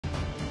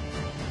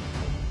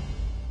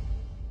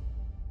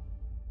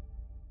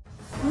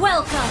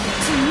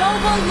Welcome to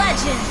Mobile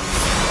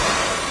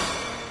Legends!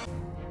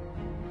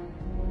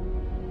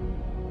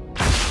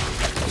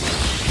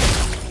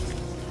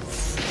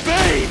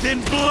 Bathe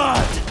in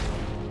blood!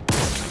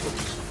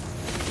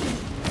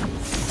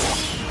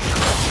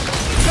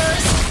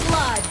 First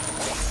blood!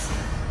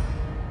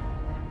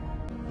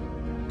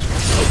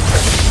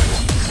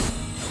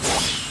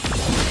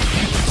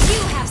 You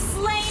have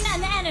slain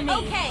an enemy!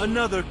 Okay!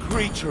 Another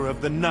creature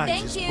of the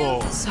night is Thank you!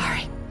 born.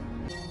 Sorry.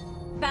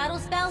 Battle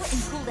spell in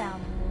cooldown.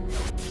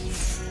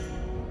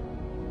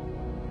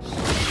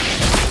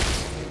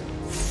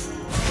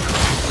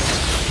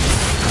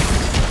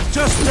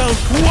 Just don't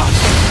watch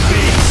the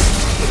beast!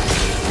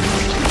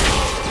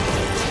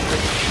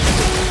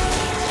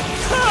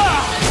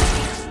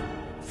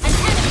 An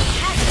enemy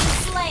has been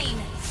slain!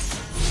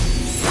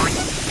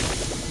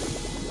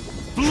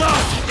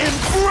 Blood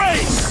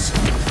embrace!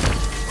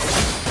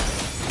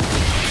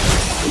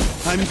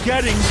 I'm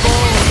getting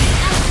bored!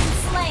 Has been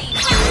slain!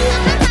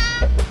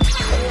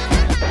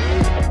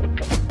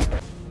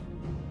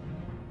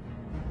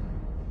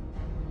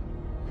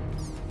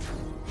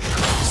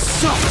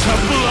 Such a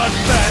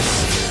bloodfest!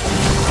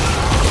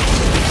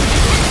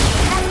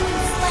 Has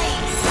been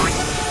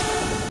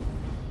slain!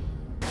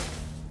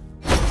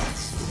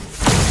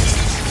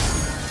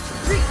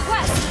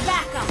 Request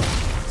backup!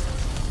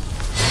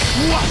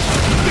 What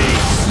a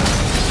beast!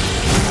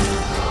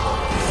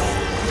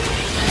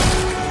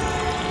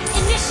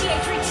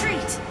 Initiate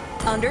retreat!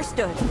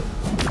 Understood.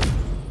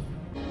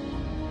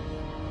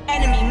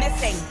 Enemy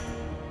missing.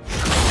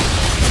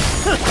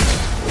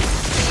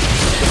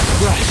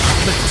 Fresh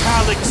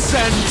metallic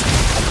scent!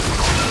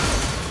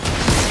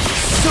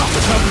 Such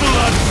a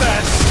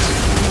bloodfest!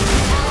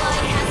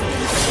 Ally has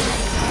been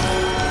slain.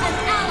 An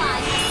ally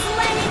has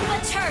slain the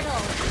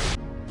turtle.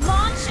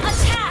 Launch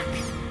attack.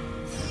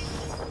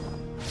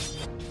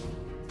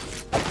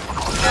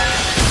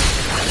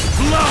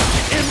 Blood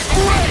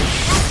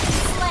embrace! Has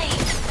been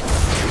slain.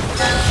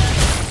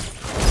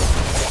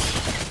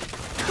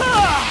 Ha!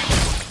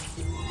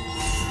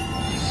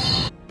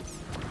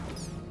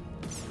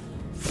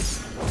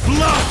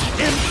 Blood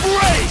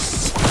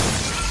embrace!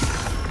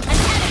 An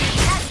enemy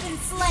has been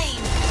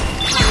slain.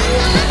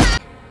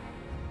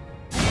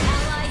 An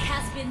ally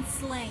has been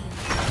slain.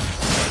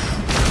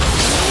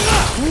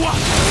 What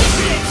a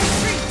Initiate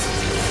beast! retreat.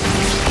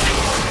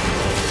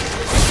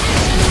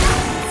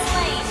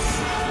 Slain.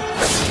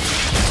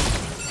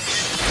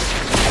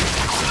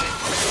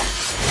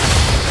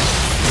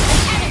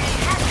 An enemy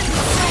has been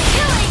slain.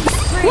 Killing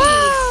spree.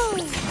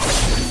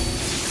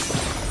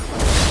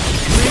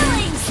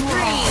 Killing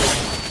spree.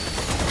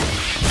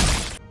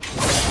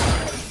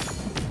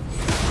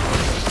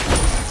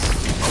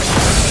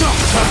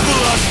 Such a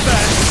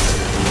bloodfest!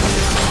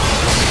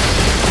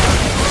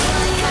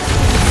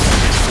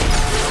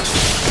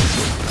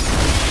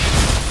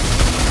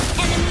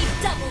 Enemy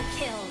double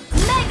kill.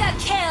 Mega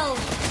kill.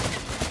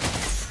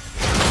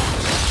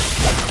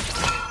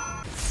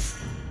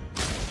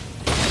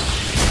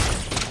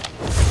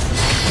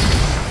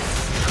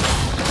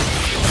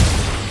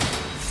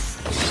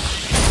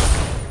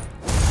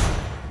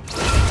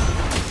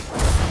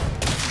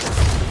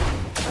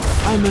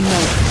 I'm a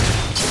knight,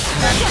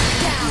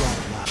 Shut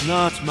down.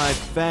 not my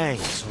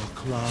fangs or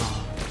claws.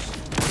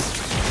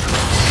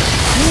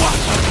 What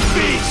a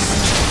beast!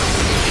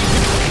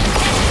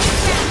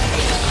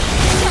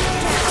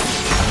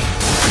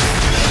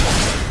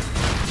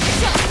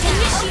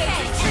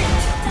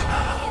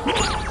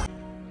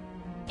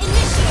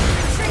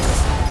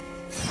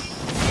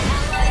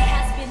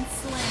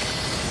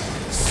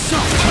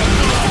 Such a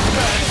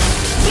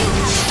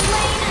bloodfest!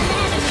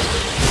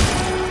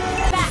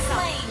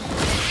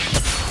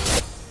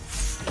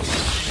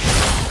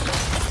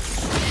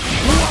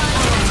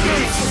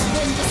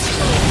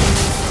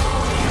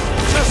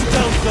 Just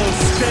don't go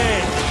stay!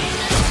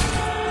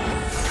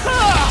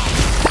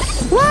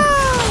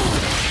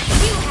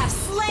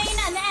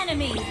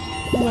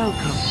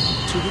 Welcome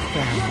to the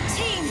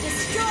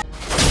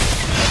family.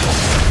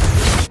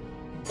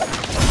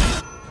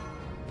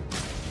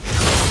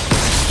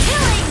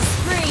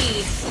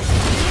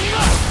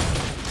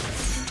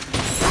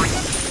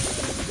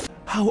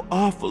 How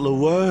awful a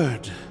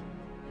word!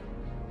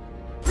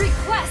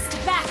 Request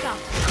backup!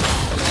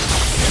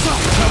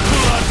 Such a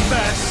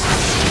bloodfest!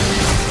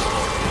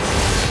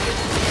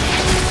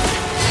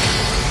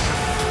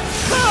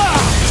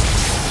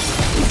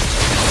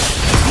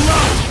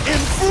 Blood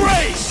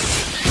embrace!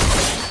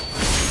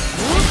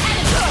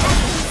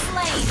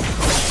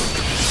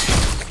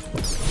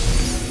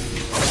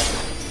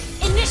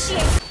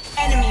 Initiate!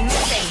 Enemy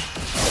missing.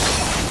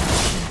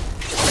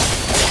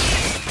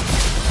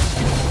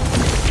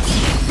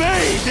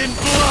 Bathe in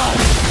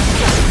blood!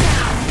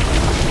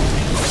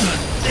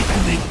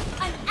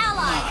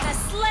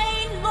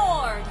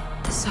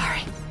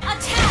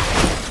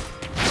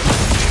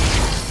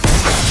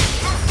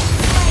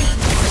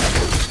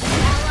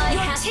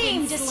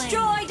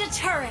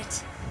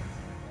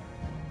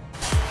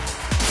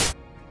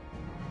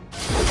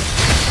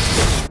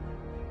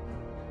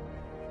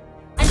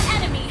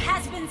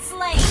 has been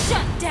slain.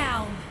 Shut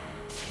down.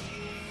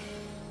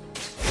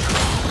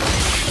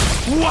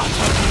 What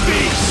a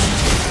beast!